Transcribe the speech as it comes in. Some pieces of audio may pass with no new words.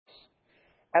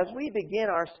As we begin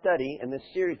our study in this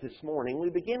series this morning, we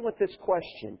begin with this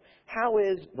question: how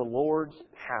is the Lord's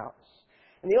house?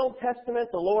 In the Old Testament,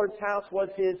 the Lord's house was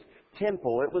His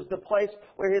temple. It was the place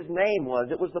where His name was.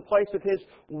 It was the place of His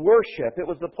worship. It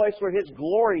was the place where His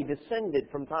glory descended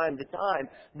from time to time.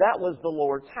 That was the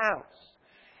Lord's house.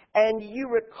 And you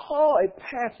recall a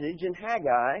passage in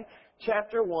Haggai,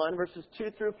 chapter 1, verses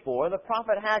 2 through 4. The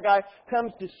prophet Haggai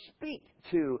comes to speak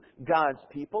to God's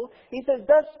people. He says,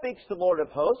 "Thus speaks the Lord of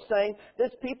hosts, saying,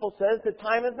 this people says, the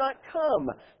time has not come,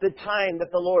 the time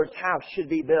that the Lord's house should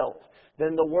be built.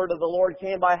 Then the word of the Lord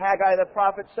came by Haggai the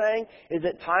prophet, saying, is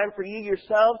it time for you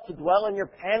yourselves to dwell in your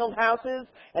paneled houses,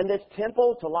 and this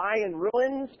temple to lie in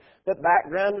ruins?" The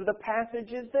background of the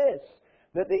passage is this: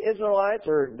 that the Israelites,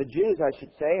 or the Jews I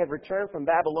should say, had returned from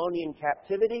Babylonian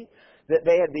captivity, that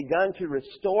they had begun to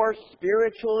restore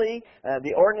spiritually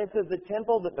the ordinance of the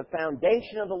temple, that the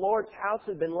foundation of the Lord's house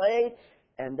had been laid,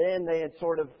 and then they had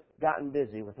sort of gotten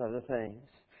busy with other things.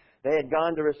 They had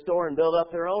gone to restore and build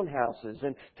up their own houses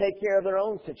and take care of their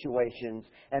own situations,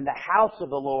 and the house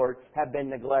of the Lord had been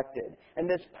neglected. And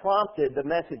this prompted the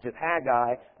message of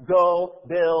Haggai: go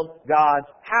build God's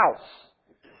house.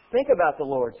 Think about the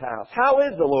Lord's house. How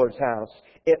is the Lord's house?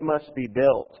 It must be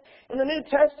built. In the New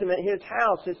Testament, His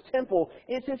house, His temple,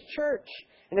 is His church.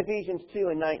 In Ephesians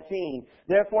 2:19,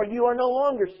 therefore you are no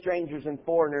longer strangers and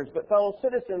foreigners, but fellow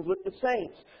citizens with the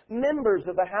saints, members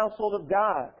of the household of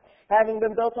God, having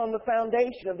been built on the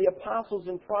foundation of the apostles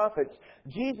and prophets,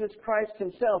 Jesus Christ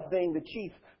Himself being the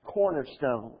chief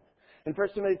cornerstone. In 1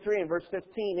 Timothy 3 and verse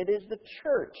 15, it is the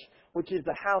church which is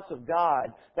the house of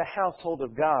God, the household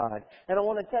of God. And I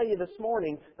want to tell you this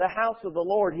morning, the house of the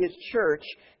Lord, His church,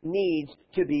 needs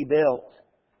to be built.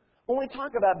 When we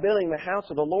talk about building the house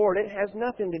of the Lord, it has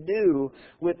nothing to do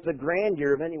with the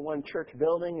grandeur of any one church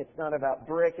building. It's not about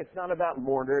brick. It's not about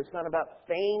mortar. It's not about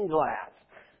stained glass.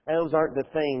 Those aren't the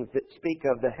things that speak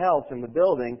of the health and the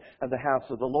building of the house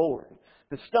of the Lord.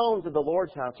 The stones of the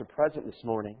Lord's house are present this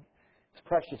morning. It's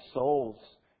precious souls.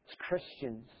 It's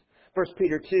Christians. 1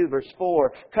 Peter 2, verse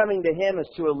 4, coming to Him as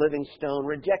to a living stone,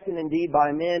 rejected indeed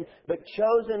by men, but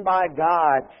chosen by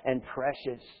God and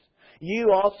precious.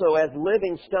 You also, as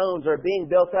living stones, are being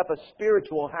built up a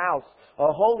spiritual house,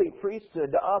 a holy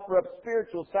priesthood, to offer up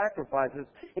spiritual sacrifices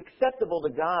acceptable to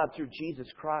God through Jesus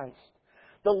Christ.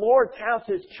 The Lord's house,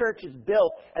 His church, is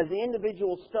built as the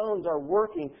individual stones are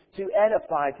working to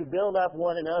edify, to build up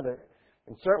one another.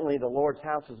 And certainly the Lord's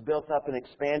house is built up and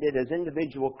expanded as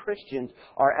individual Christians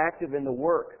are active in the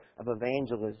work of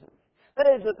evangelism. That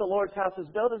is, that the Lord's house is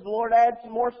built as the Lord adds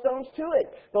some more stones to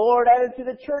it. The Lord added to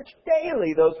the church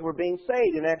daily those who were being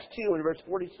saved in Acts 2 and verse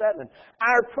 47.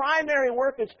 Our primary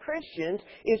work as Christians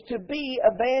is to be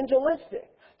evangelistic,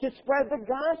 to spread the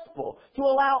gospel, to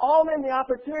allow all men the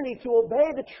opportunity to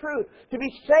obey the truth, to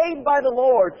be saved by the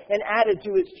Lord and added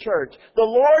to His church. The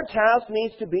Lord's house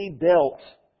needs to be built.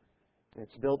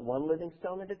 It's built one living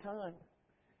stone at a time.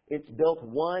 It's built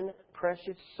one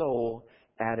precious soul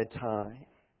at a time.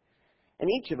 And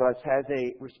each of us has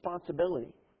a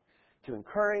responsibility to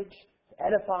encourage, to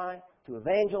edify, to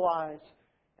evangelize,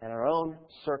 and our own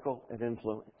circle of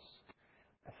influence.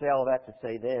 I say all that to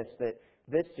say this, that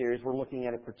this series we're looking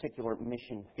at a particular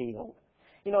mission field.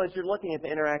 You know, as you're looking at the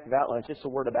interactive outlines, just a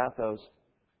word about those.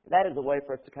 That is a way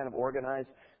for us to kind of organize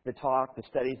the talk, the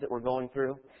studies that we're going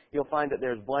through. You'll find that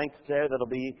there's blanks there that'll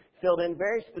be filled in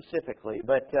very specifically.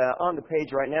 But on the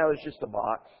page right now is just a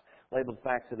box labeled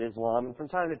Facts of Islam. And from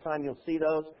time to time you'll see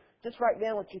those. Just write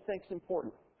down what you think is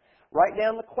important. Write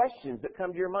down the questions that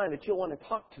come to your mind that you'll want to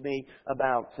talk to me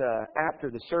about after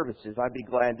the services. I'd be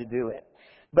glad to do it.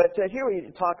 But here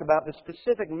we talk about the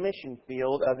specific mission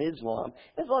field of Islam.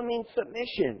 Islam means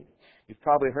submission. You've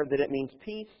probably heard that it means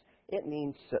peace. It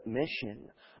means submission.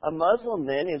 A Muslim,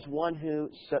 then, is one who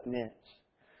submits.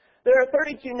 There are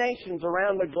 32 nations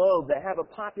around the globe that have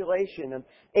a population of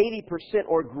 80%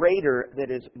 or greater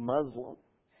that is Muslim.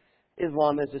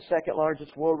 Islam is the second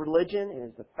largest world religion. It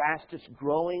is the fastest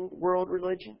growing world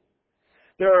religion.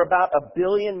 There are about 1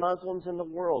 billion Muslims in the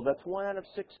world. That's 1 out of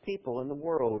 6 people in the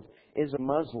world is a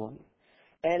Muslim.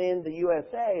 And in the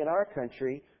USA, in our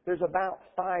country, there's about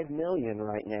 5 million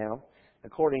right now,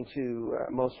 according to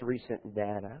most recent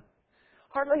data.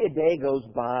 Hardly a day goes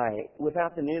by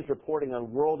without the news reporting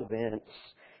on world events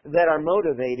that are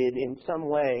motivated in some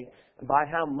way by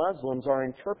how Muslims are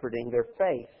interpreting their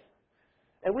faith.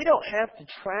 And we don't have to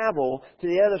travel to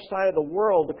the other side of the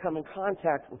world to come in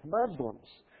contact with Muslims.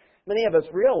 Many of us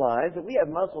realize that we have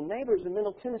Muslim neighbors in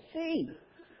Middle Tennessee.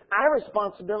 Our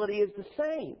responsibility is the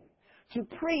same, to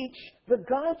preach the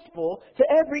gospel to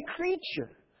every creature.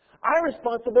 Our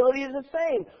responsibility is the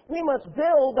same. We must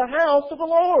build the house of the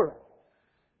Lord.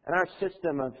 And our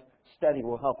system of study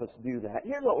will help us do that.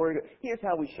 Here's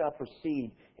how we shall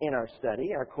proceed in our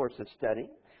study, our course of study.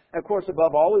 Of course,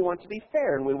 above all, we want to be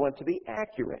fair and we want to be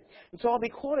accurate. And so I'll be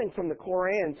quoting from the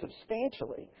Koran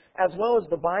substantially, as well as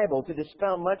the Bible, to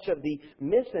dispel much of the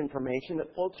misinformation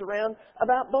that floats around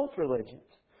about both religions.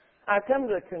 I've come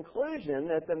to the conclusion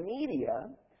that the media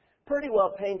pretty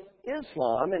well paints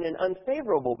Islam in an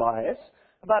unfavorable bias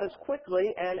about as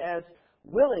quickly and as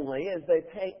willingly as they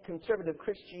paint conservative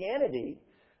Christianity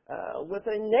with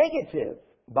a negative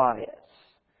bias.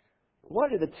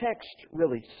 What did the text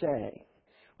really say?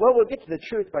 Well, we'll get to the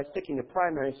truth by sticking to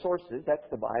primary sources. That's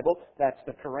the Bible. That's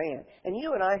the Quran. And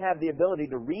you and I have the ability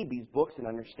to read these books and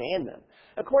understand them.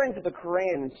 According to the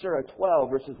Quran in Surah 12,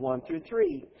 verses 1 through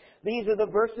 3, these are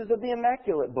the verses of the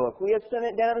Immaculate Book. We have sent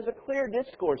it down as a clear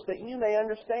discourse that you may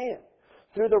understand.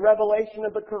 Through the revelation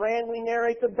of the Quran, we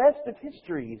narrate the best of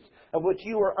histories of which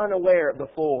you were unaware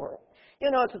before.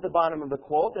 You notice at the bottom of the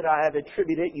quote that I have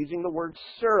attributed it using the word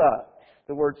surah.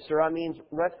 The word surah means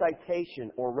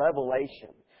recitation or revelation.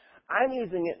 I'm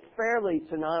using it fairly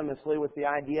synonymously with the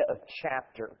idea of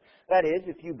chapter. That is,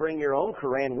 if you bring your own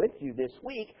Quran with you this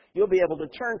week, you'll be able to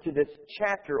turn to this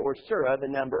chapter or surah, the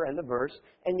number and the verse,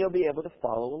 and you'll be able to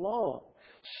follow along.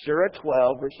 Surah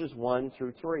 12, verses 1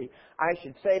 through 3. I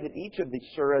should say that each of the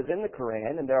surahs in the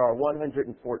Quran, and there are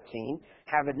 114,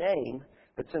 have a name.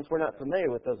 But since we're not familiar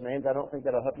with those names, I don't think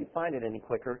that'll help you find it any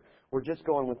quicker. We're just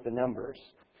going with the numbers.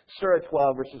 Surah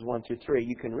 12, verses 1 through 3.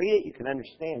 You can read it, you can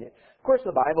understand it. Of course,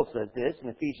 the Bible says this in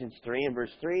Ephesians 3 and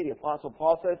verse 3. The Apostle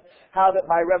Paul says, "How that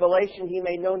by revelation he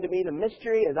made known to me the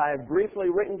mystery, as I have briefly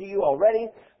written to you already,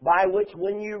 by which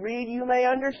when you read you may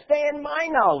understand my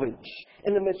knowledge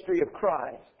in the mystery of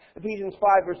Christ." Ephesians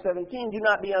 5, verse 17, "Do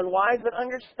not be unwise, but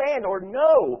understand or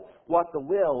know what the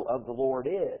will of the Lord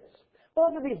is."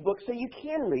 Both of these books say you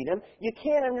can read them, you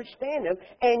can understand them,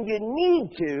 and you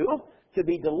need to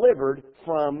be delivered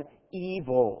from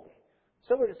evil.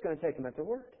 So we're just going to take them at their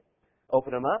word.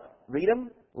 Open them up, read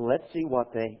them, let's see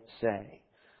what they say.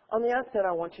 On the outset,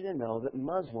 I want you to know that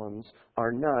Muslims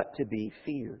are not to be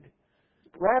feared.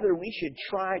 Rather, we should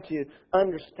try to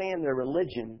understand their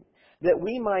religion, that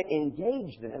we might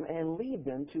engage them and lead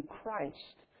them to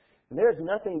Christ. And there's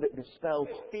nothing that dispels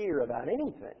fear about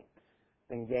anything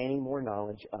than gaining more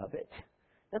knowledge of it.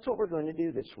 That's what we're going to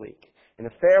do this week. In a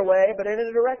fair way, but in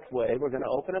a direct way, we're going to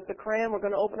open up the Quran, we're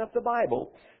going to open up the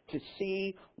Bible to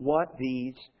see what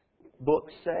these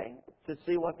books say, to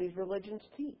see what these religions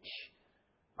teach.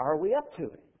 Are we up to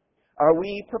it? Are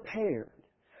we prepared?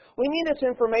 We need this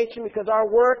information because our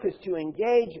work is to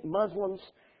engage Muslims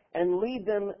and lead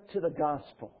them to the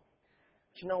gospel.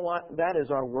 But you know what? That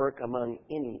is our work among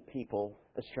any people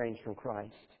estranged from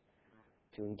Christ.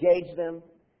 To engage them,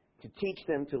 to teach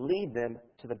them, to lead them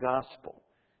to the gospel.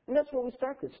 And that's where we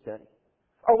start this study.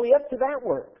 Are we up to that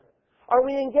work? Are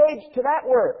we engaged to that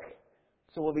work?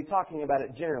 So we'll be talking about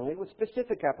it generally with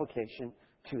specific application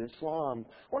to Islam.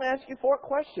 I want to ask you 4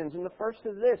 questions, and the first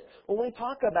is this. When we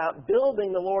talk about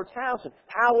building the Lord's house, and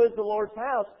how is the Lord's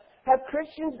house, have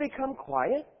Christians become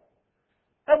quiet?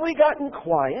 Have we gotten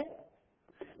quiet?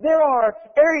 There are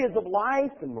areas of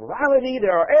life and morality,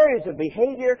 there are areas of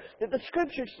behavior that the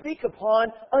Scriptures speak upon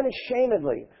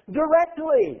unashamedly,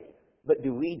 directly. But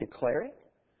do we declare it?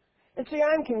 And see,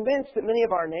 I'm convinced that many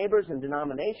of our neighbors in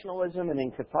denominationalism and in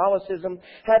Catholicism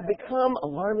have become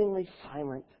alarmingly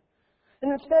silent.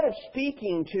 And instead of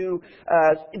speaking to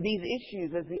these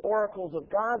issues as the oracles of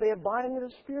God, they have bought into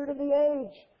the spirit of the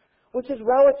age, which is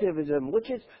relativism, which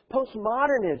is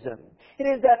postmodernism. It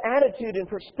is that attitude and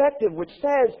perspective which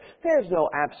says there's no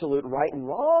absolute right and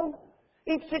wrong.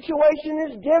 Each situation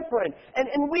is different,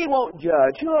 and we won't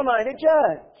judge. Who am I to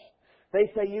judge? They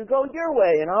say, you go your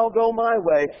way and I'll go my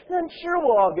way. And I'm sure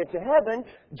we'll all get to heaven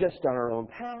just on our own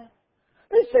path.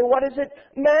 They say, what does it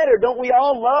matter? Don't we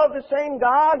all love the same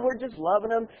God? We're just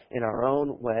loving Him in our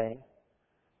own way.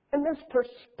 And this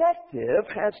perspective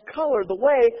has colored the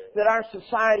way that our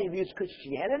society views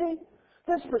Christianity.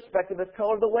 This perspective has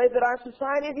colored the way that our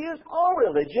society views all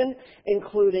religion,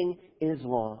 including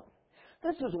Islam.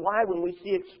 This is why when we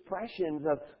see expressions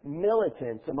of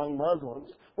militance among Muslims,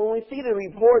 when we see the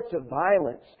reports of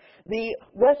violence, the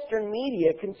Western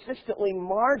media consistently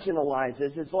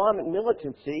marginalizes Islamic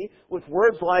militancy with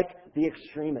words like the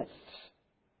extremists,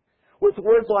 with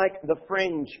words like the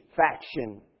fringe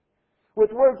faction,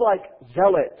 with words like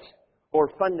zealot or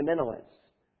fundamentalist.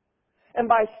 And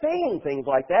by saying things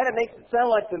like that, it makes it sound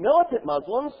like the militant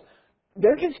Muslims,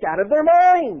 they're just out of their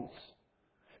minds.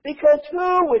 Because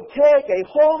who would take a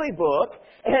holy book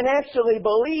and actually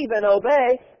believe and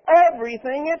obey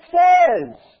everything it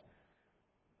says.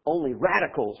 Only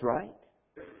radicals, right?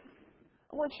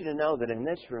 I want you to know that in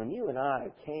this room, you and I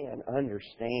can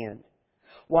understand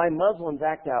why Muslims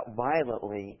act out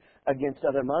violently against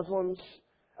other Muslims,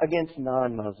 against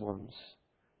non-Muslims,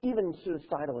 even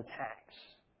suicidal attacks.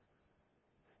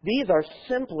 These are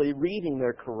simply reading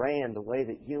their Quran the way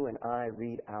that you and I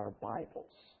read our Bibles.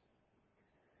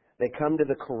 They come to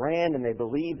the Quran and they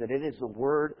believe that it is the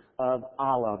Word of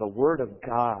Allah, the Word of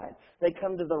God. They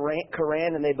come to the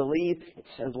Quran and they believe it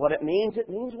says what it means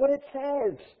what it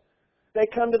says. They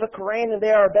come to the Quran and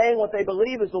they are obeying what they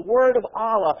believe is the Word of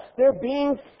Allah. They're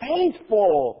being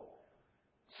faithful.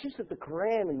 It's just that the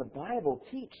Quran and the Bible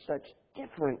teach such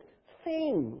different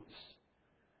things.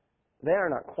 They are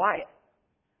not quiet.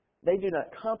 They do not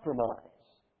compromise.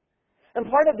 And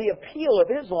part of the appeal of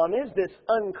Islam is this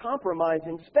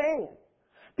uncompromising stand.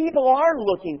 People are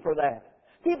looking for that.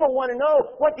 People want to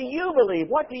know, what do you believe?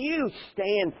 What do you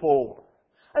stand for?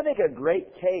 I think a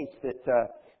great case that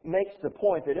makes the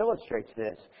point that illustrates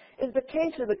this is the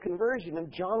case of the conversion of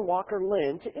John Walker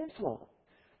Lind to Islam.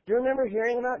 Do you remember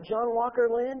hearing about John Walker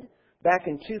Lind back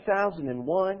in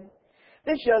 2001?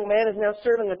 This young man is now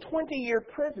serving a 20-year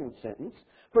prison sentence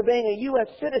for being a U.S.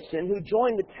 citizen who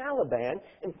joined the Taliban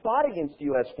and fought against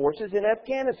U.S. forces in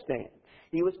Afghanistan.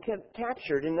 He was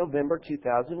captured in November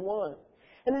 2001.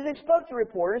 And as he spoke to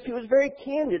reporters, he was very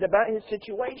candid about his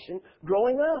situation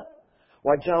growing up.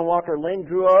 Why John Walker Lind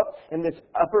grew up in this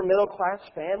upper middle class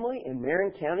family in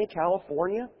Marin County,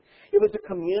 California. It was a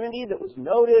community that was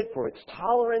noted for its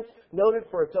tolerance, noted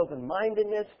for its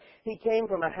open-mindedness. He came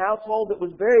from a household that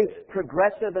was very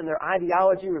progressive in their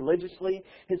ideology religiously.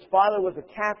 His father was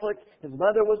a Catholic, his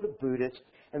mother was a Buddhist,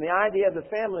 and the idea of the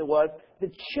family was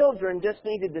the children just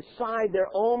need to decide their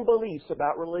own beliefs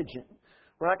about religion.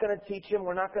 We're not going to teach them,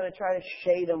 we're not going to try to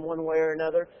shade them one way or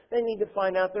another. They need to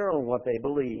find out their own what they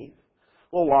believe.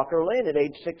 Well, Walker Lind, at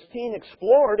age 16,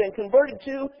 explored and converted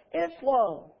to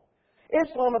Islam.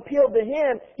 Islam appealed to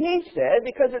him, he said,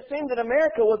 because it seemed that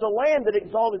America was a land that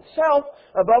exalted self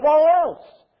above all else.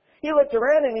 He looked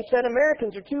around and he said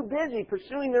Americans are too busy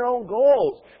pursuing their own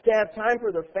goals to have time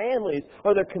for their families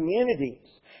or their communities.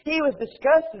 He was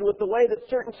disgusted with the way that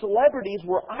certain celebrities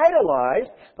were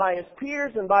idolized by his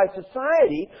peers and by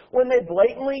society when they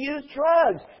blatantly used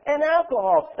drugs and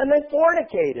alcohol and they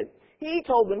fornicated. He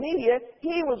told the media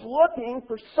he was looking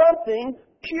for something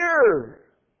pure.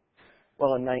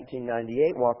 Well, in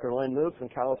 1998, Walker Lind moved from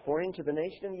California to the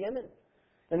nation of Yemen.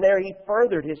 And there he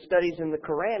furthered his studies in the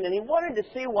Quran, and he wanted to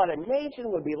see what a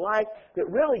nation would be like that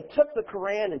really took the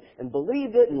Quran and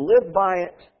believed it and lived by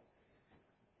it.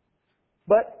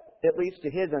 But, at least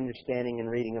to his understanding and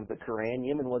reading of the Quran,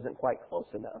 Yemen wasn't quite close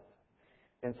enough.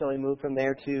 And so he moved from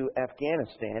there to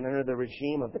Afghanistan under the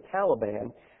regime of the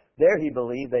Taliban. There he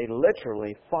believed they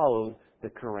literally followed the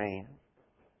Quran.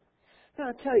 Now,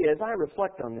 I tell you, as I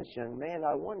reflect on this young man,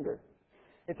 I wonder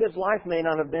if his life may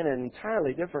not have been an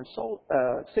entirely different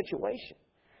situation.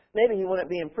 Maybe he wouldn't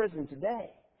be in prison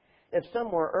today if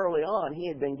somewhere early on he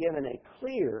had been given a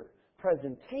clear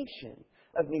presentation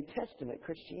of New Testament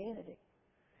Christianity.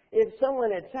 If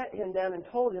someone had sat him down and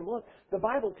told him, look, the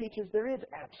Bible teaches there is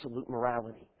absolute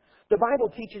morality. The Bible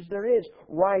teaches there is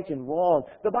right and wrong.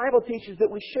 The Bible teaches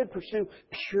that we should pursue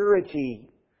purity.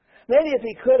 Maybe if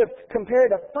he could have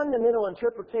compared a fundamental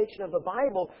interpretation of the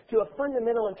Bible to a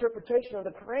fundamental interpretation of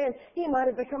the Quran, he might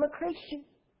have become a Christian.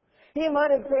 He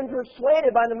might have been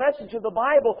persuaded by the message of the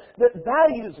Bible that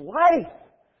values life,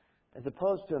 as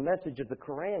opposed to a message of the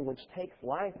Quran which takes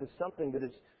life as something that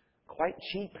is quite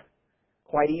cheap,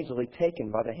 quite easily taken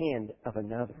by the hand of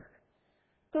another.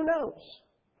 Who knows?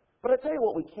 But I'll tell you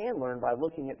what we can learn by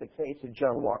looking at the case of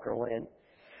John Walker Lind,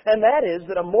 and that is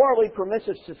that a morally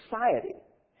permissive society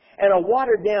and a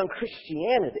watered-down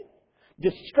Christianity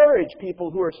discourage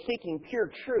people who are seeking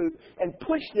pure truth and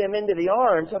push them into the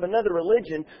arms of another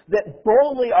religion that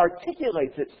boldly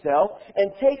articulates itself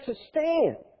and takes a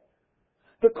stand.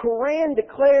 The Quran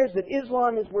declares that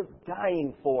Islam is worth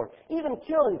dying for, even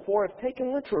killing for if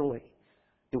taken literally.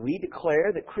 Do we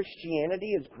declare that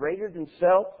Christianity is greater than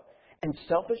self and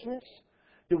selfishness?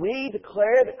 Do we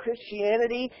declare that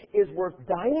Christianity is worth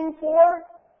dying for?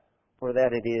 Or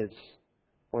that it is?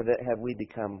 Or that have we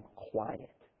become quiet?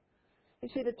 You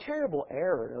see, the terrible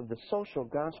error of the social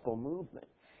gospel movement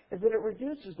is that it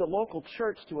reduces the local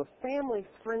church to a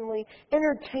family-friendly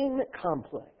entertainment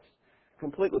complex,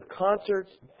 complete with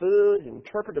concerts, food,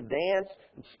 interpretive dance,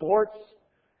 and sports.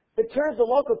 It turns the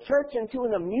local church into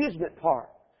an amusement park.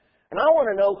 And I want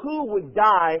to know who would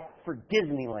die for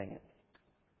Disneyland.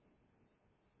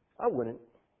 I wouldn't.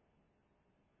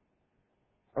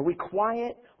 Are we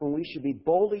quiet when we should be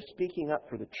boldly speaking up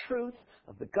for the truth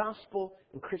of the gospel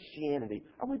and Christianity?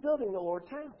 Are we building the Lord's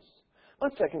house? My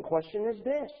second question is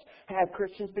this: have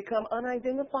Christians become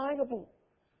unidentifiable?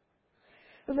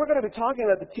 As we're going to be talking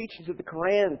about the teachings of the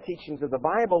Quran, the teachings of the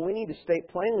Bible, we need to state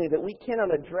plainly that we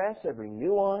cannot address every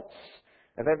nuance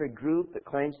of every group that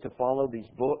claims to follow these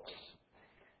books.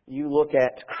 You look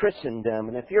at Christendom,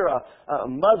 and if you're a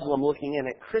Muslim looking in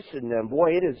at Christendom,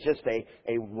 boy, it is just a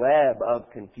web of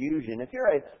confusion. If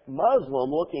you're a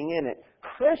Muslim looking in at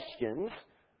Christians,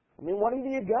 I mean, what have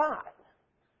you got?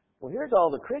 Well, here's all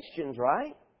the Christians,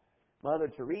 right? Mother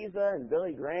Teresa and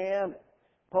Billy Graham,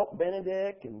 Pope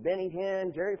Benedict and Benny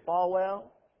Hinn, Jerry Falwell,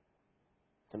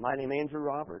 and my name Andrew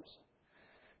Roberts.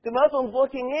 The Muslims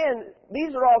looking in,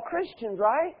 these are all Christians,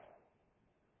 right?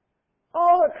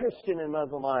 All are Christian in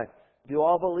Muslim life. Do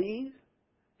all believe?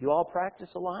 Do all practice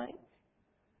alike?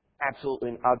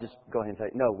 Absolutely. I'll just go ahead and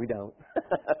say, no, we don't.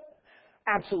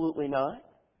 Absolutely not.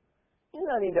 You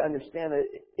don't need to understand that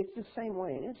it's the same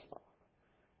way in Islam.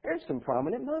 There's some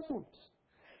prominent Muslims.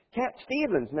 Cat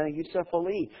Stevens, now Yusuf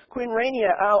Ali, Queen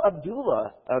Rania Al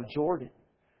Abdullah of Jordan,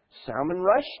 Salman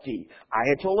Rushdie,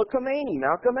 Ayatollah Khomeini,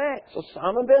 Malcolm X,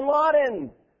 Osama bin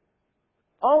Laden.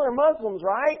 All are Muslims,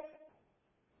 right?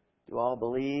 Do all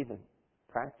believe and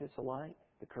practice alike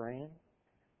the Quran?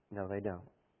 No, they don't.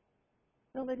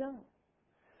 No, they don't.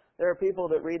 There are people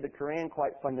that read the Quran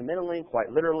quite fundamentally, quite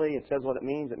literally. It says what it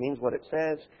means what it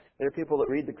says. There are people that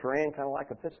read the Quran kind of like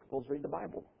Episcopals read the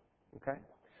Bible. Okay?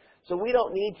 So we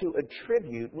don't need to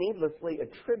needlessly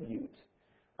attribute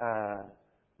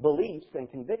beliefs and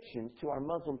convictions to our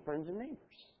Muslim friends and neighbors.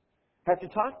 Have to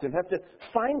talk to them, have to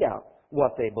find out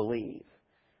what they believe.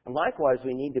 And likewise,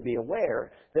 we need to be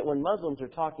aware that when Muslims are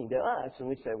talking to us and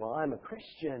we say, well, I'm a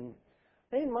Christian,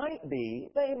 they might be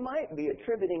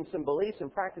attributing some beliefs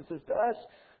and practices to us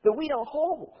that we don't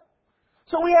hold.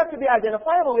 So we have to be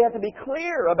identifiable. We have to be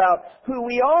clear about who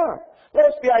we are. Let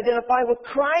us be identified with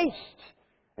Christ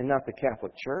and not the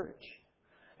Catholic Church.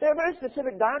 There are very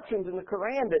specific doctrines in the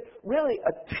Quran that really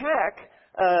attack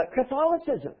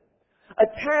Catholicism,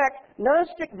 attack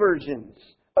Gnostic versions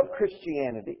of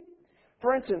Christianity.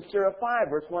 For instance, Surah 5,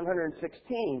 verse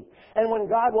 116. And when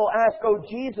God will ask, O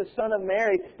Jesus, Son of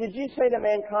Mary, did you say to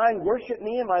mankind, worship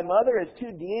me and my mother as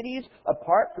two deities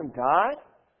apart from God?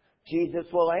 Jesus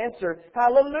will answer,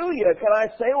 Hallelujah! Can I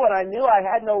say what I knew I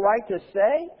had no right to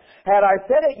say? Had I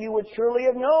said it, you would surely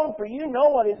have known, for you know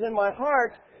what is in my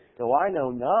heart, though I know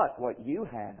not what you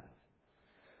have.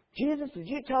 Jesus, did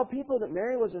you tell people that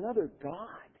Mary was another God?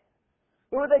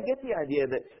 Where would they get the idea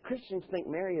that Christians think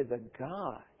Mary is a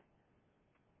God?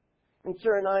 In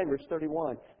Surah 9, verse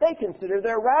 31, they consider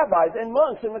their rabbis and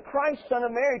monks and the Christ, Son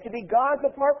of Mary, to be gods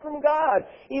apart from God,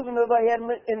 even though they had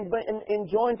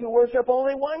enjoined to worship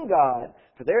only one God.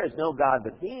 For there is no God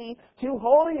but He, too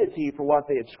holy is He for what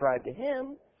they ascribe to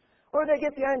Him. Or they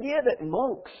get the idea that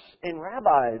monks and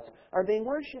rabbis are being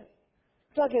worshipped.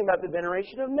 We're talking about the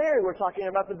veneration of Mary. We're talking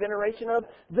about the veneration of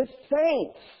the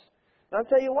saints. And I'll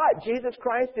tell you what, Jesus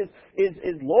Christ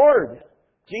is Lord.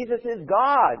 Jesus is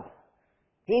God.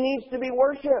 He needs to be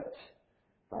worshipped.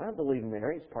 I don't believe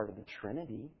Mary is part of the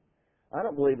Trinity. I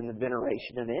don't believe in the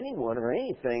veneration of anyone or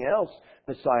anything else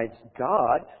besides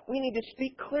God. We need to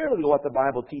speak clearly what the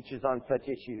Bible teaches on such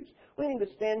issues. We need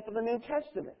to stand for the New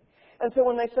Testament. And so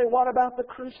when they say, what about the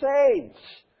Crusades?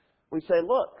 We say,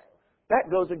 look, that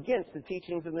goes against the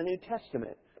teachings of the New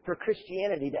Testament for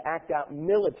Christianity to act out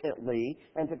militantly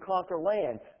and to conquer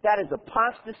land. That is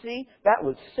apostasy. That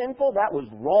was sinful. That was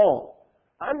wrong.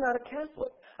 I'm not a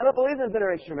Catholic. I don't believe in the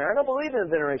veneration of Mary. I don't believe in the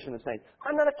veneration of the saints.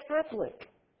 I'm not a Catholic.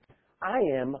 I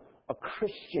am a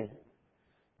Christian.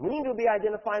 We need to be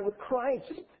identified with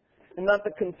Christ and not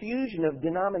the confusion of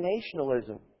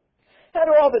denominationalism. How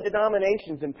do all the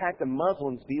denominations impact a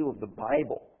Muslim's view of the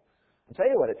Bible? I'll tell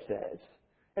you what it says.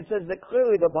 It says that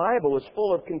clearly the Bible is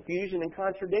full of confusion and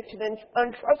contradiction and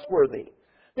untrustworthy.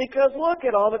 Because look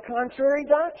at all the contrary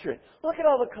doctrine. Look at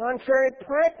all the contrary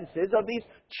practices of these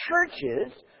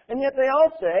churches, and yet they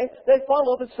all say they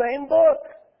follow the same book.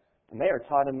 And they are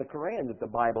taught in the Quran that the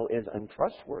Bible is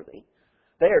untrustworthy.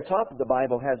 They are taught that the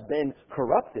Bible has been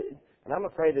corrupted, and I'm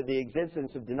afraid that the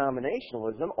existence of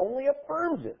denominationalism only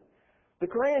affirms it. The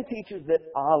Quran teaches that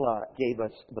Allah gave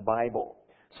us the Bible.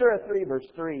 Surah 3, verse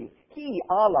 3, He,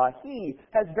 Allah, He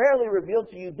has verily revealed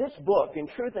to you this book in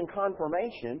truth and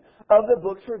confirmation of the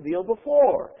books revealed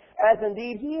before, as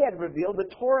indeed He had revealed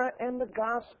the Torah and the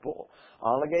Gospel.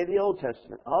 Allah gave the Old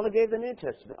Testament. Allah gave the New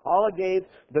Testament. Allah gave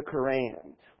the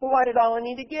Quran. Well, why did Allah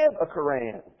need to give a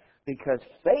Quran? Because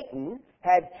Satan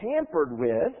had tampered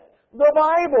with the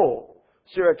Bible.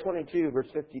 Surah 22, verse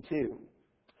 52.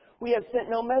 We have sent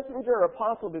no messenger or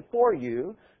apostle before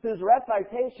you, whose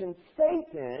reputation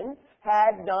Satan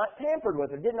had not tampered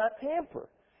with, or did not tamper.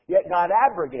 Yet God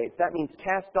abrogates. That means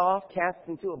cast off, cast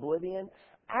into oblivion.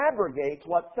 Abrogates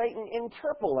what Satan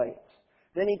interpolates.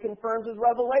 Then He confirms His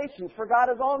revelations, for God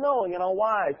is all-knowing and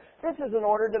all-wise. This is in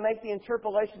order to make the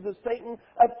interpolations of Satan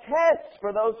a test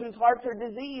for those whose hearts are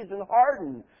diseased and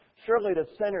hardened. Surely the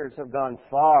sinners have gone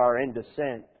far in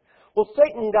descent. Well,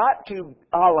 Satan got to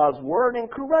Allah's Word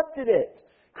and corrupted it,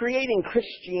 creating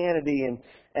Christianity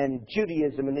and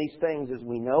Judaism and these things as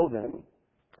we know them.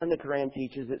 And the Quran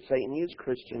teaches that Satan used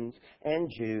Christians and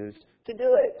Jews to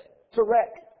do it, to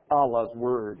wreck Allah's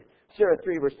Word. Surah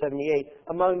 3, verse 78,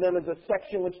 among them is a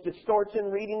section which distorts in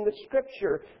reading the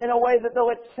Scripture in a way that though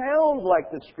it sounds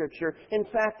like the Scripture, in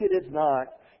fact it is not.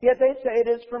 Yet they say it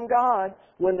is from God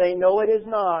when they know it is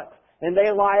not. And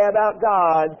they lie about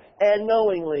God and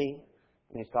knowingly.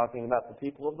 And He's talking about the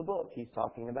people of the book. He's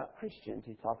talking about Christians.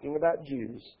 He's talking about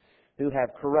Jews who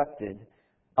have corrupted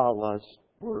Allah's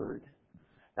Word.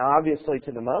 Now, obviously,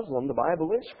 to the Muslim, the Bible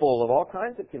is full of all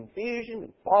kinds of confusion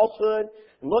and falsehood.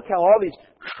 And look how all these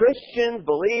Christians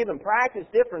believe and practice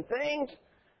different things.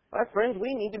 My friends,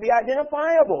 we need to be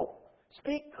identifiable.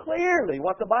 Speak clearly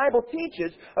what the Bible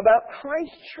teaches about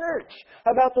Christ's church,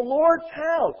 about the Lord's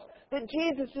house, that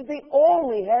Jesus is the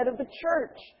only head of the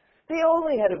church. The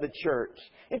only head of the church.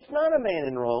 It's not a man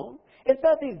in Rome. It's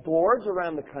not these boards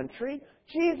around the country.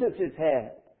 Jesus is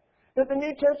head. That the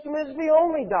New Testament is the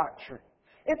only doctrine.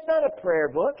 It's not a prayer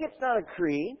book. It's not a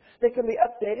creed that can be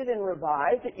updated and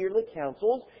revised at yearly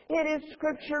councils. It is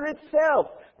Scripture itself.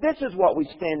 This is what we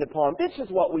stand upon. This is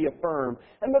what we affirm.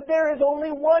 And that there is only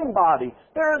one body.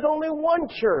 There is only one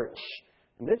church.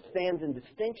 And this stands in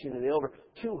distinction to the over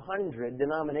 200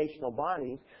 denominational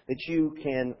bodies that you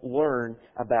can learn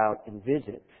about and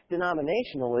visit.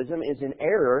 Denominationalism is an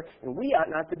error, and we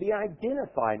ought not to be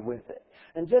identified with it.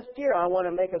 And just here, I want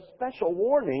to make a special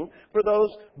warning for those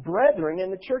brethren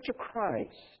in the Church of Christ.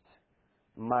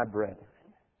 My brethren,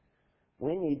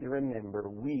 we need to remember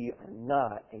we are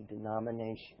not a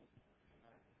denomination.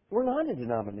 We're not a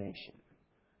denomination.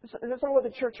 That's not what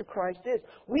the Church of Christ is.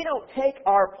 We don't take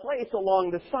our place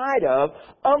along the side of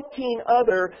umpteen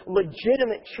other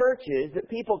legitimate churches that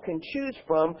people can choose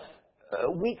from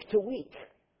week to week.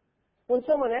 When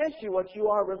someone asks you what you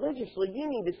are religiously, you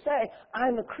need to say,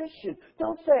 I'm a Christian.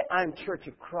 Don't say, I'm Church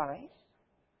of Christ.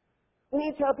 When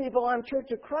you tell people I'm Church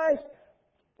of Christ,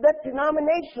 that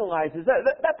denominationalizes.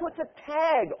 That puts a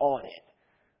tag on it.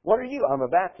 What are you? I'm a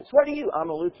Baptist. What are you? I'm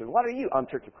a Lutheran. What are you? I'm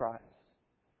Church of Christ.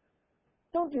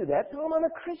 Don't do that. Tell them I'm a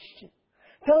Christian.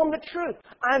 Tell them the truth.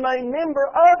 I'm a member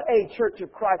of a Church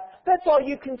of Christ. That's all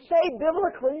you can say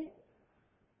biblically.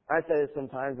 I say this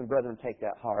sometimes, and brethren take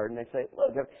that hard, and they say,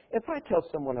 look, if I tell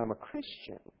someone I'm a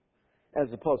Christian,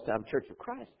 as opposed to I'm Church of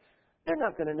Christ, they're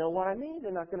not going to know what I mean.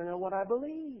 They're not going to know what I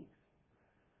believe.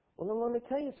 Well, then let me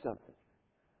tell you something.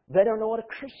 They don't know what a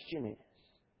Christian is.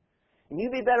 And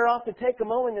you'd be better off to take a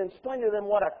moment and explain to them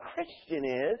what a Christian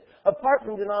is, apart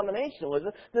from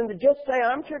denominationalism, than to just say,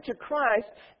 I'm Church of Christ,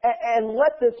 and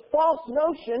let this false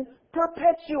notion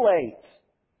perpetuate.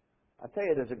 I tell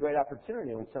you, there's a great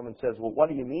opportunity when someone says, well, what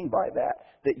do you mean by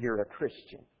that you're a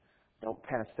Christian? Don't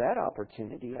pass that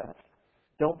opportunity up.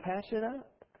 Don't pass it up.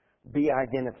 Be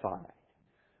identified.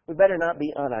 We better not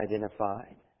be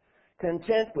unidentified.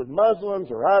 Content with Muslims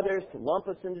or others to lump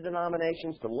us into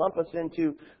denominations, to lump us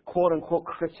into quote-unquote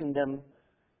Christendom.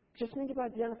 Just need to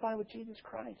identify with Jesus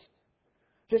Christ.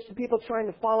 Just the people trying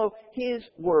to follow His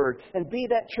Word and be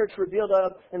that church revealed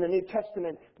of in the New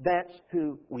Testament. That's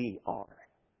who we are.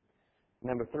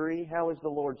 Number 3, how is the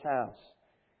Lord's house?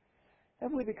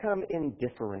 Have we become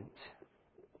indifferent?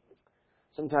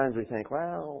 Sometimes we think,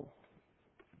 well,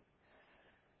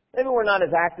 maybe we're not as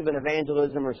active in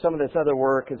evangelism or some of this other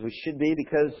work as we should be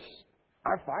because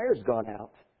our fire's gone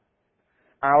out.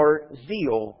 Our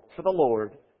zeal for the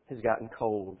Lord has gotten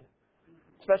cold,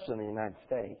 especially in the United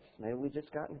States. Maybe we've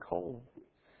just gotten cold.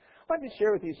 I'd like to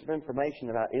share with you some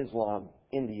information about Islam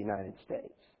in the United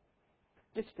States.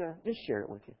 Just share it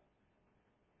with you.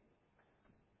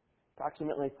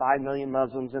 Approximately 5 million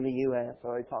Muslims in the U.S. I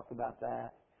already talked about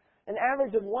that. An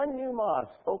average of 1 new mosque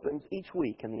opens each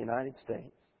week in the United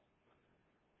States.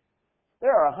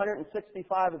 There are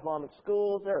 165 Islamic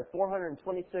schools. There are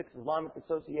 426 Islamic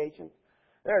associations.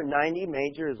 There are 90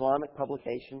 major Islamic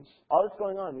publications. All this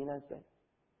going on in the United States.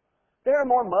 There are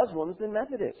more Muslims than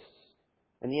Methodists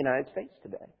in the United States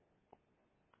today.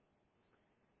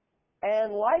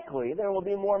 And likely there will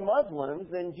be more Muslims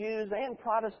than Jews and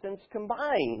Protestants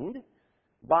combined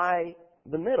by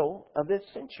the middle of this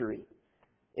century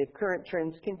if current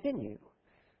trends continue.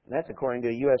 And that's according to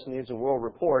a U.S. News and World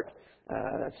Report,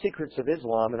 Secrets of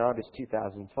Islam in August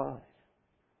 2005.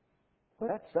 Well,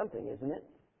 that's something, isn't it?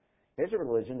 Here's a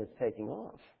religion that's taking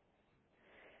off.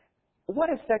 What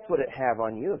effect would it have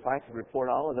on you if I could report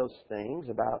all of those things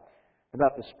about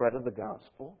the spread of the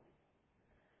gospel?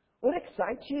 Would it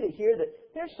excite you to hear that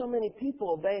there's so many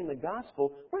people obeying the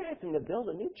gospel, we're having to build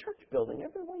a new church building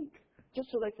every week just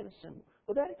so they can assemble?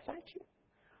 Would that excite you?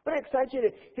 Would it excite you to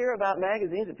hear about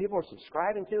magazines that people are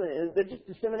subscribing to and they're just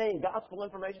disseminating gospel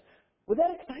information? Would that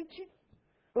excite you?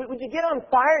 Would you get on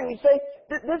fire and you say,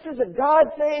 this is a God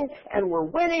thing and we're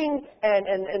winning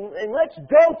and let's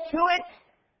go to it?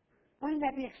 Wouldn't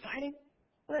that be exciting?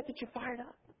 Wouldn't that get you fired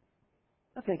up?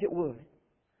 I think it would.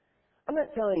 I'm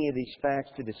not telling you these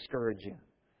facts to discourage you.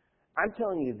 I'm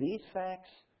telling you these facts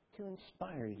to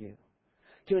inspire you.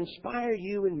 To inspire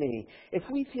you and me. If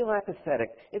we feel apathetic,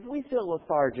 if we feel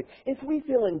lethargic, if we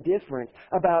feel indifferent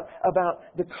about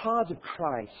the cause of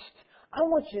Christ, I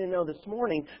want you to know this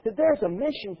morning that there's a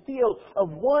mission field of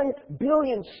 1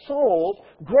 billion souls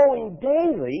growing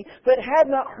daily that have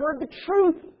not heard the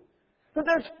truth. That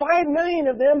there's 5 million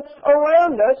of them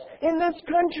around us in this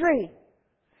country.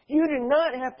 You do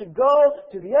not have to go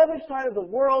to the other side of the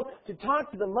world to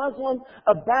talk to the Muslim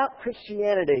about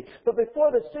Christianity. But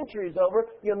before the century is over,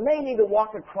 you may need to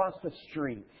walk across the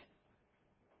street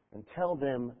and tell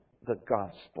them the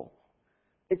gospel.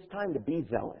 It's time to be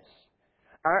zealous.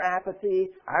 Our apathy,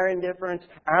 our indifference,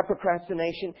 our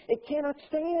procrastination, it cannot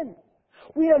stand.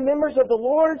 We are members of the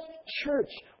Lord's church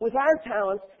with our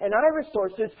talents and our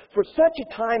resources for such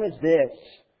a time as this.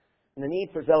 And the need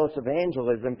for zealous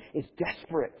evangelism is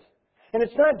desperate. And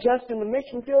it's not just in the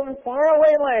mission field in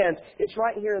faraway lands. It's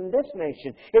right here in this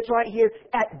nation. It's right here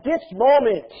at this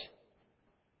moment.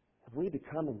 Have we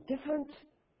become indifferent?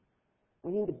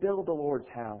 We need to build the Lord's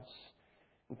house.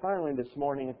 And finally this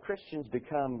morning, have Christians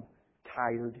become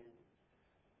tired?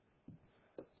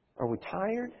 Are we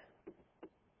tired?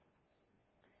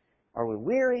 Are we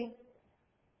weary?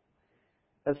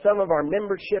 Has some of our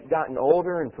membership gotten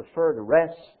older and prefer to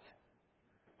rest?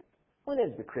 When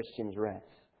is the Christian's rest?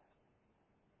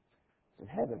 In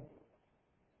heaven.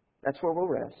 That's where we'll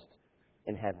rest.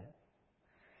 In heaven.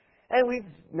 And we've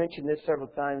mentioned this several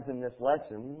times in this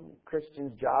lesson.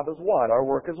 Christian's job is what? Our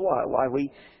work is what? Why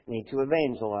we need to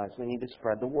evangelize. We need to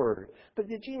spread the word. But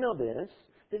did you know this?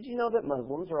 Did you know that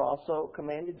Muslims are also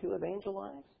commanded to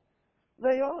evangelize?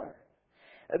 They are.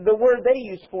 The word they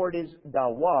use for it is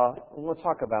dawah. And we'll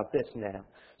talk about this now.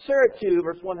 Surah 2,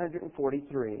 verse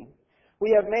 143.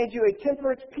 We have made you a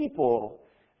temperate people.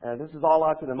 This is all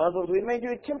out to the Muslims. We've made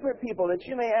you a temperate people that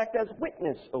you may act as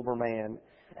witness over man,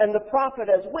 and the prophet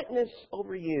as witness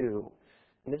over you.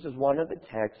 And this is one of the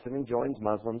texts that enjoins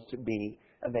Muslims to be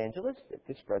evangelistic,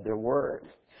 to spread their word.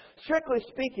 Strictly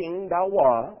speaking,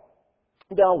 dawah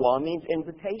means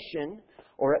invitation,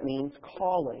 or it means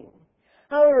calling.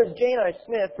 However, as Jane I.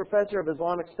 Smith, professor of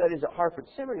Islamic Studies at Harvard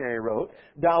Seminary, wrote,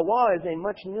 dawah is a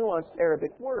much nuanced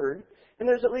Arabic word, and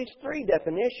there's at least 3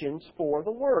 definitions for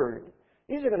the word.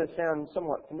 These are going to sound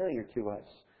somewhat familiar to us.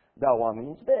 Dawah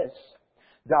means this.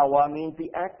 Dawah means the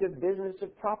active business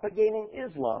of propagating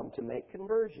Islam to make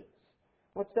conversions.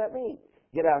 What's that mean?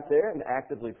 Get out there and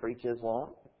actively preach Islam.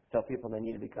 Tell people they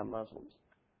need to become Muslims.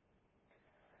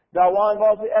 Dawah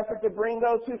involves the effort to bring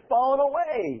those who've fallen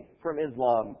away from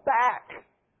Islam back.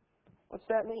 What's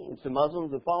that mean? So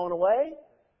Muslims have fallen away,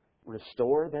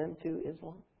 restore them to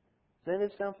Islam. Does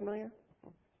this sound familiar?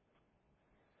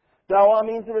 Dawah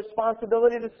means the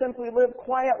responsibility to simply live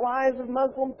quiet lives of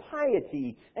Muslim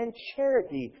piety and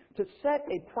charity, to set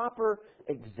a proper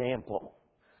example.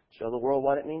 Show the world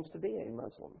what it means to be a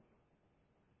Muslim.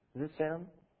 Does this sound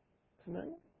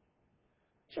familiar?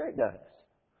 Sure it does.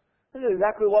 This is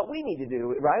exactly what we need to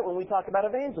do, right, when we talk about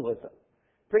evangelism.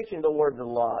 Preaching the word to the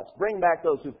lost. Bring back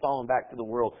those who've fallen back to the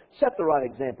world. Set the right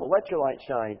example. Let your light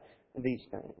shine. These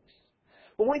things.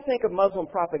 When we think of Muslim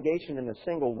propagation in a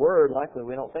single word, likely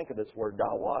we don't think of this word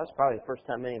dawah. It's probably the first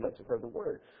time many of us have heard the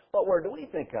word. What word do we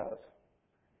think of?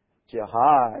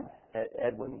 Jihad.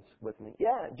 Edwin's with me.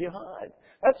 Yeah, jihad.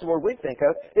 That's the word we think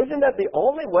of. Isn't that the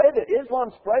only way that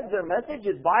Islam spreads their message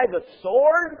is by the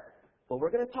sword? Well,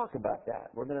 we're going to talk about that.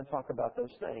 We're going to talk about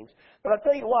those things. But I'll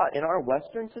tell you what, in our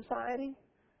Western society,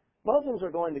 Muslims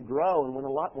are going to grow and win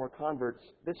a lot more converts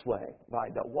this way, by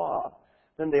dawah,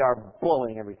 than they are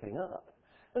blowing everything up.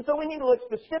 And so we need to look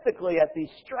specifically at these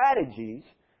strategies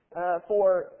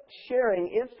for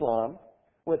sharing Islam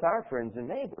with our friends and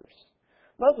neighbors.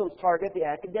 Muslims target the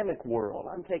academic world.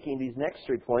 I'm taking these next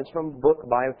 3 points from a book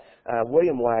by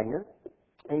William Wagner.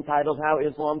 entitled How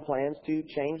Islam Plans to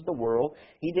Change the World.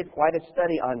 He did quite a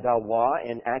study on dawah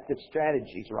and active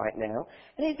strategies right now.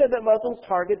 And he said that Muslims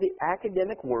target the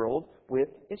academic world with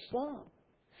Islam.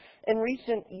 In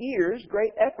recent years,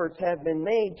 great efforts have been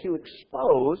made to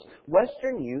expose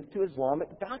Western youth to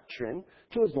Islamic doctrine,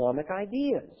 to Islamic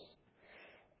ideas.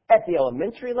 At the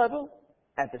elementary level,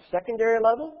 at the secondary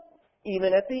level,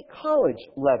 even at the college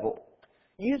level.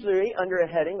 Usually under a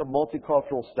heading of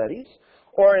multicultural studies,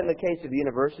 or in the case of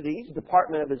universities,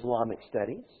 Department of Islamic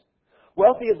Studies.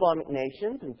 Wealthy Islamic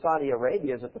nations, and Saudi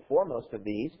Arabia is at the foremost of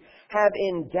these, have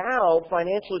endowed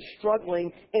financially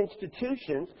struggling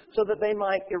institutions so that they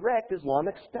might erect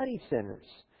Islamic study centers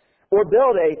or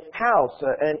build a house,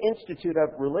 an institute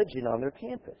of religion on their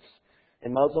campus.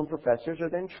 And Muslim professors are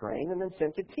then trained and then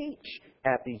sent to teach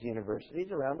at these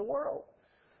universities around the world.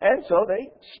 And so they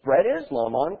spread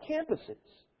Islam on campuses.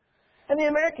 And the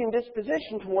American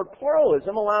disposition toward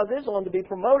pluralism allows Islam to be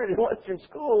promoted in Western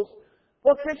schools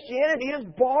while Christianity is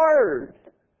barred.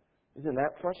 Isn't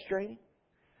that frustrating?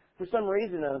 For some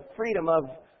reason, freedom of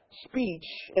speech,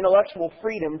 intellectual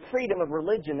freedom, freedom of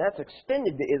religion, that's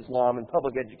extended to Islam in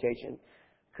public education.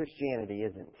 Christianity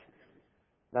isn't.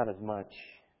 Not as much.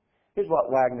 Here's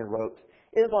what Wagner wrote.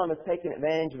 Islam has taken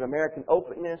advantage of American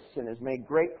openness and has made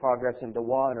great progress in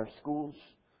dawah in our schools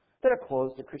that are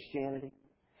closed to Christianity.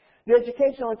 The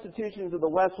educational institutions of the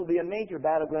West will be a major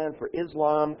battleground for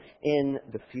Islam in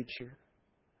the future.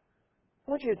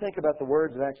 I want you to think about the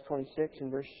words of Acts 26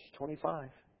 and verse 25.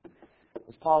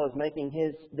 As Paul is making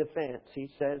his defense, he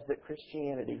says that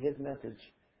Christianity, his message,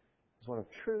 is one of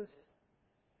truth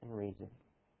and reason.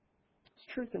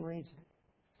 It's truth and reason.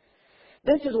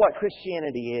 This is what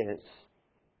Christianity is,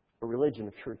 a religion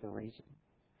of truth and reason.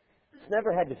 It's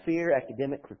never had to fear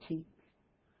academic critique.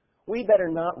 We better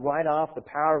not write off the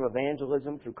power of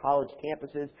evangelism through college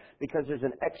campuses because there's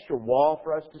an extra wall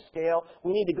for us to scale.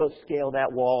 We need to go scale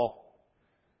that wall.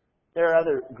 There are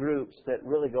other groups that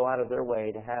really go out of their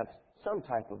way to have some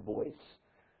type of voice.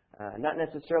 Not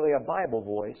necessarily a Bible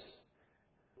voice,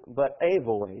 but a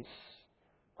voice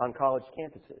on college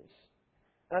campuses.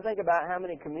 And I think about how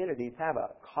many communities have a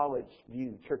College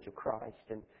View Church of Christ.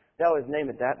 And they always name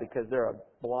it that because they're a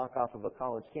block off of a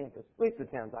college campus, at least the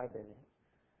towns I've been in.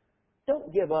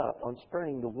 Don't give up on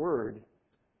spreading the word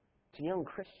to young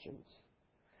Christians,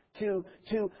 to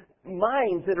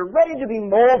minds that are ready to be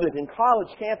molded in college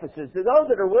campuses, to those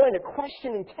that are willing to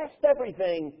question and test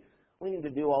everything. We need to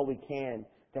do all we can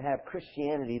to have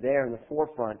Christianity there in the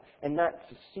forefront and not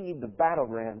secede the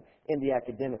battleground in the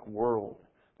academic world.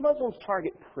 Muslims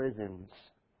target prisons.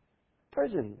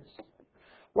 Prisons.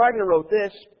 Wagner wrote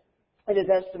this. It is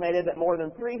estimated that more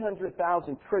than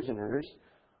 300,000 prisoners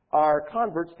are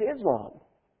converts to Islam,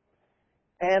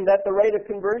 and that the rate of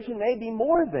conversion may be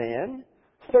more than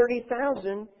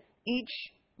 30,000 each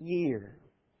year.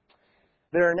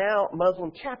 There are now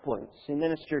Muslim chaplains who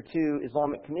minister to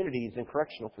Islamic communities in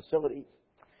correctional facilities.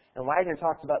 And Wagner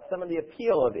talks about some of the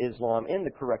appeal of Islam in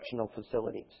the correctional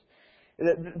facilities.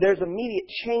 There's immediate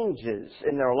changes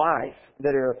in their life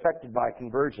that are affected by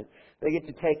conversion. They get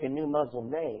to take a new Muslim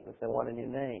name if they want a new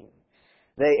name.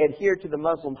 They adhere to the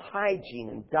Muslim hygiene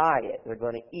and diet. They're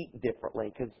going to eat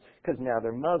differently because now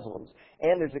they're Muslims.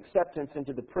 And there's acceptance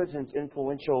into the prison's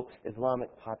influential Islamic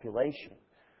population.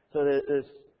 So there's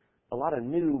a lot of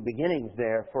new beginnings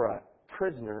there for a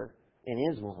prisoner in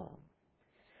Islam.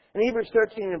 In Hebrews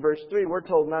 13 and verse 3, we're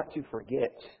told not to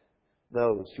forget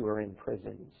those who are in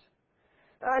prisons.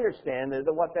 Now, I understand that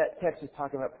what that text is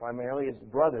talking about primarily is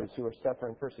brothers who are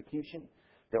suffering persecution.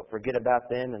 Don't forget about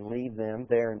them and leave them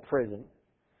there in prison.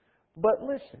 But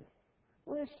listen.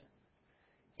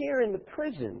 Here in the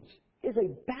prisons is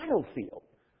a battlefield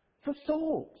for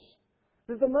souls.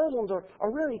 The Muslims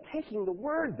are really taking the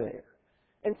word there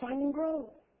and finding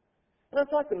growth. And I've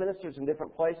talked to ministers in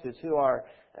different places who are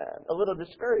a little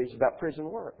discouraged about prison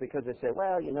work because they say,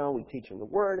 well, we teach them the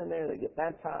word in there, they get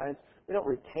baptized. We don't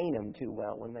retain them too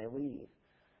well when they leave.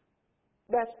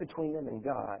 That's between them and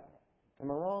God.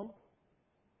 Am I wrong?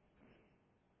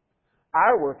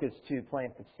 Our work is to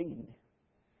plant the seed.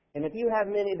 And if you have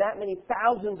that many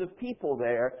thousands of people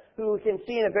there who can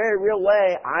see in a very real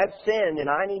way, I've sinned and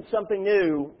I need something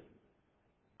new,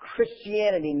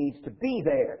 Christianity needs to be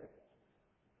there.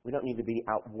 We don't need to be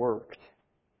outworked.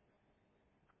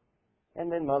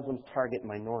 And then Muslims target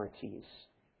minorities.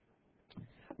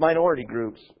 Minority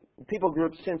groups. People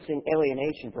groups sensing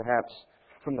alienation, perhaps,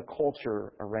 from the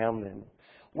culture around them.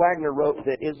 Wagner wrote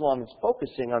that Islam is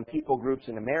focusing on people groups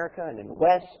in America and in the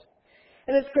West.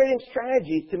 And it's creating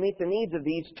strategies to meet the needs of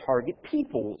these target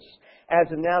peoples.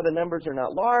 As of now, the numbers are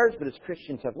not large, but as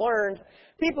Christians have learned,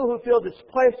 people who feel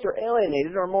displaced or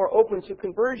alienated are more open to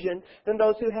conversion than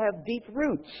those who have deep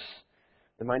roots.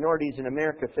 The minorities in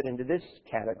America fit into this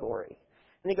category.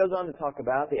 And he goes on to talk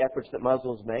about the efforts that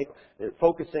Muslims make,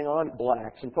 focusing on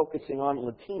blacks and focusing on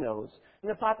Latinos.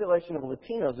 And the population of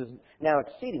Latinos is now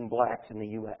exceeding blacks in the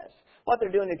U.S. What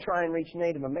they're doing to try and reach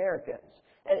Native Americans.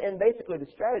 And basically the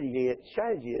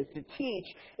strategy is to teach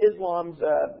Islam's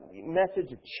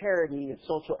message of charity, of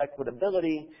social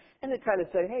equitability, and to kind of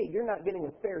say, hey, you're not getting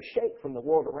a fair shake from the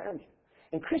world around you.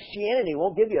 And Christianity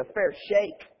won't give you a fair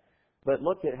shake. But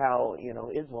look at how,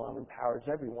 Islam empowers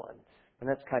everyone. And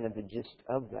that's kind of the gist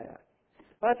of that.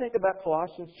 But I think about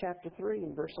Colossians chapter 3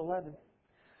 and verse 11.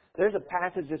 There's a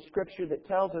passage of Scripture that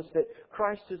tells us that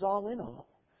Christ is all in all.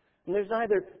 And there's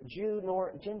neither Jew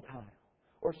nor Gentile,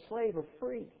 or slave or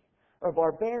free, or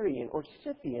barbarian or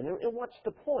Scythian. And what's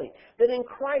the point? That in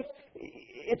Christ,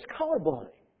 it's colorblind.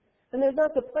 And there's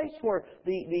not the place for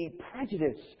the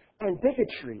prejudice and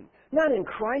bigotry. Not in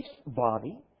Christ's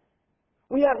body.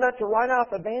 We have not to write off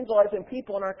evangelizing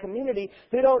people in our community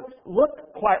who don't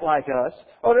look quite like us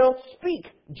or don't speak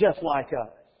just like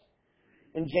us.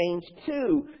 In James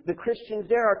 2, the Christians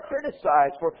there are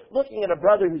criticized for looking at a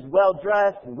brother who's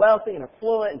well-dressed and wealthy and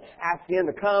affluent and asking him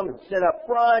to come and sit up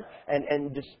front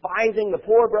and despising the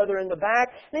poor brother in the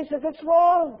back. And he says, it's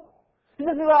wrong. He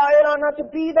says, well, it ought not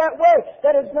to be that way.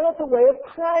 That is not the way of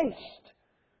Christ.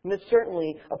 And this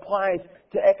certainly applies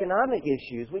to economic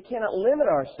issues. We cannot limit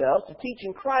ourselves to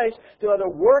teaching Christ to other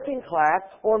working class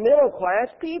or middle class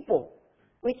people.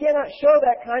 We cannot show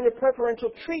that kind of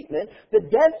preferential treatment. The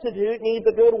destitute need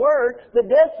the good word. The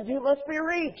destitute must be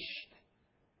reached.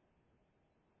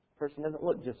 The person doesn't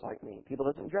look just like me. People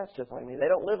doesn't dress just like me. They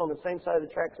don't live on the same side of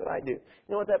the tracks that I do. You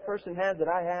know what that person has that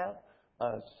I have?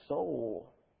 A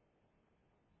soul.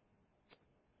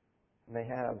 And they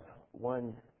have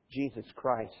one Jesus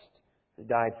Christ who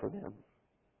died for them.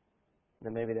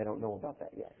 Then maybe they don't know about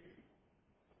that yet.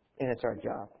 And it's our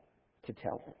job to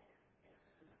tell them.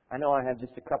 I know I have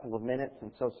just a couple of minutes,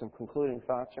 and so some concluding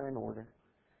thoughts are in order.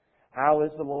 How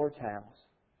is the Lord's house?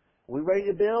 Are we ready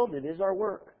to build? It is our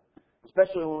work.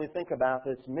 Especially when we think about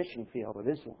this mission field of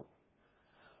Islam.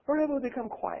 Or have we become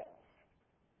quiet?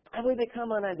 Have we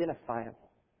become unidentifiable?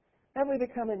 Have we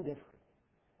become indifferent?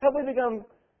 Have we become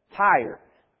tired?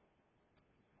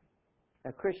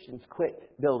 Now, Christians, quit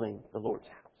building the Lord's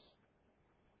house.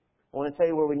 I want to tell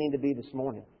you where we need to be this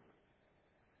morning.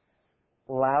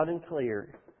 Loud and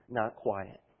clear, not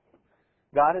quiet.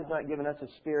 God has not given us a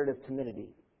spirit of timidity.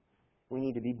 We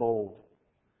need to be bold.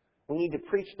 We need to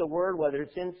preach the Word, whether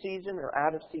it's in season or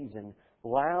out of season,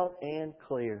 loud and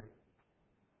clear.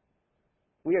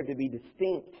 We are to be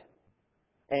distinct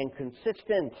and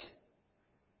consistent,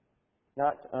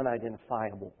 not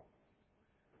unidentifiable.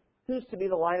 Who's to be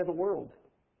the light of the world?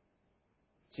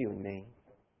 It's you and me.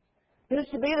 Who's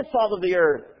to be the salt of the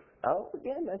earth? Oh,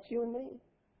 again, that's you and me.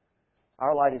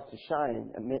 Our light is to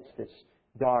shine amidst this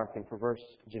dark and perverse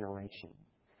generation.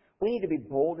 We need to be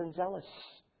bold and zealous,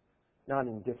 not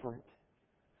indifferent.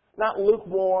 Not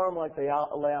lukewarm like the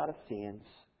Laodiceans,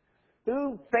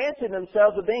 who fancied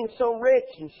themselves of being so rich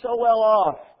and so well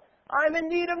off. I'm in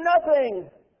need of nothing.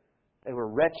 They were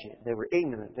wretched. They were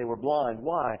ignorant. They were blind.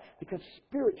 Why? Because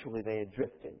spiritually they had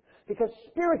drifted. Because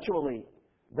spiritually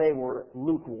they were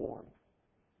lukewarm.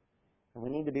 And we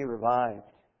need to be revived.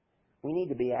 We need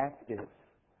to be active,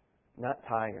 not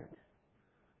tired.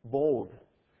 Bold,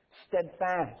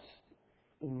 steadfast,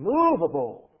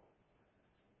 immovable.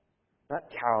 Not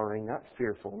cowering, not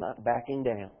fearful, not backing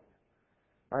down.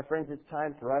 My friends, it's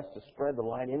time for us to spread the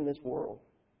light in this world.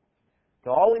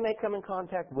 To all we may come in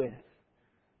contact with.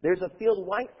 There's a field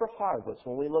white for harvest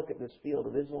when we look at this field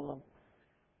of Islam.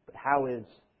 But how is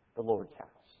the Lord's house?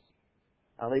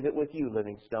 I'll leave it with you,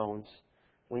 living stones.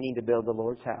 We need to build the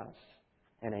Lord's house.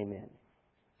 And amen.